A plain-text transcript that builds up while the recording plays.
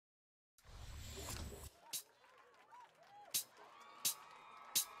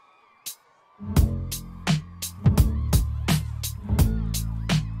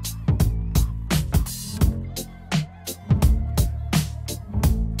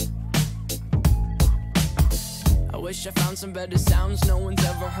wish I found some better sounds no one's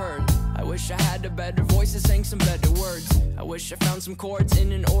ever heard. I wish I had a better voice that sang some better words. I wish I found some chords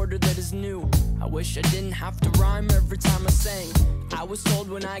in an order that is new. I wish I didn't have to rhyme every time I sang. I was told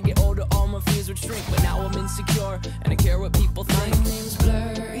when I get older all my fears would shrink, but now I'm insecure and I care what people think. My name's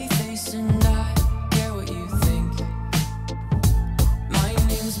Blurryface and I care what you think. My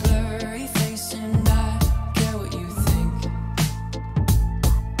name's Blurryface and I care what you think.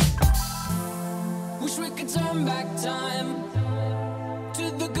 Wish we could turn back time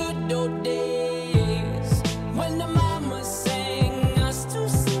to the good old days when the mama sang us to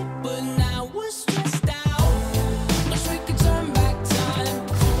sleep, but now we're stressed out. Wish we could turn back time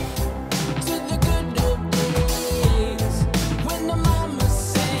to the good old days when the mama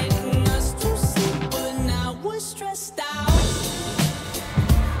sang us to sleep, but now we're stressed out.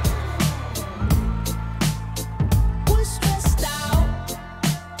 We're stressed out.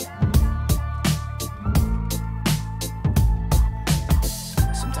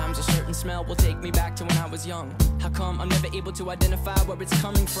 Sometimes a certain smell will take me back to when I was young. How come I'm never able to identify where it's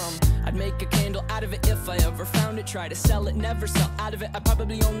coming from? I'd make a candle out of it if I ever found it. Try to sell it, never sell out of it. I'd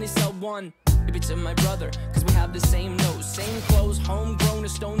probably only sell one. Maybe to my brother, cause we have the same nose, same clothes, homegrown, a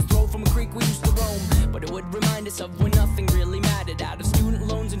stone's throw from a creek we used to roam. But it would remind us of when nothing really mattered. Out of student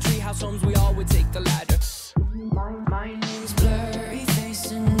loans and treehouse homes, we all would take the ladder. My name's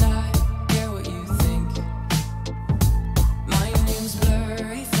Blurryface and I care what you think. My name's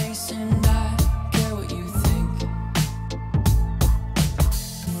Blurryface and I care what you think.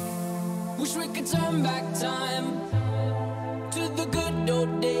 Wish we could turn back time to the good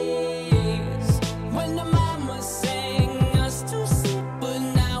old days when the mama sang us to sleep, but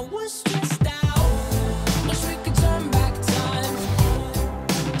now we're stressed out. Wish we could turn back time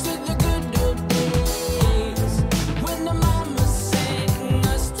to the good old days when the mama sang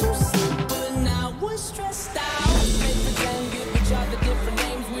us to sleep, but now we're stressed out. Play pretend, give each other different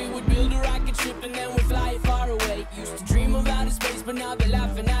names. We would build a rocket ship and then we'd fly it far away. Used to dream of outer space, but now they're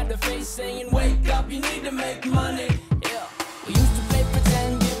laughing at the face, saying, wake up, you need to make money. Yeah. We used to play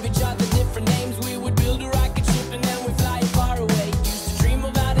pretend, give each other different names. We would build a rocket ship and then we'd fly it far away. Used to dream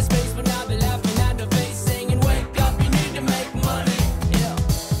of outer space, but now they're laughing at the face, saying, wake up, you need to make money. Yeah.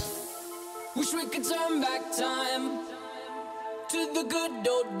 Wish we could turn back time to the good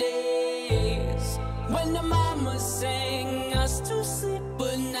old days when the mama sang us to sleep,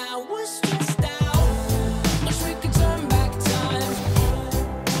 but now we're stressed out. Wish we could turn back time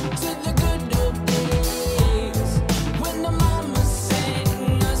to the good old days when the mama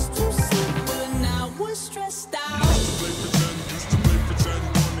sang us to sleep, but now we're stressed out. Used to play pretend,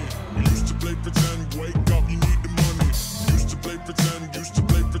 money. We used to play pretend, wake up, you need the money. Used to play pretend,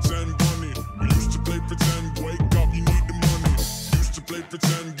 money. We used to play pretend, wake up, you need the money. Used to play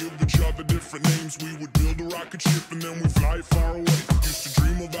pretend, give each other different names. We would build a rocket ship and then we'd fly it far away. Used to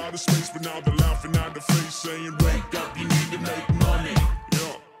dream of outer space, but now they're laughing at the face, saying, wake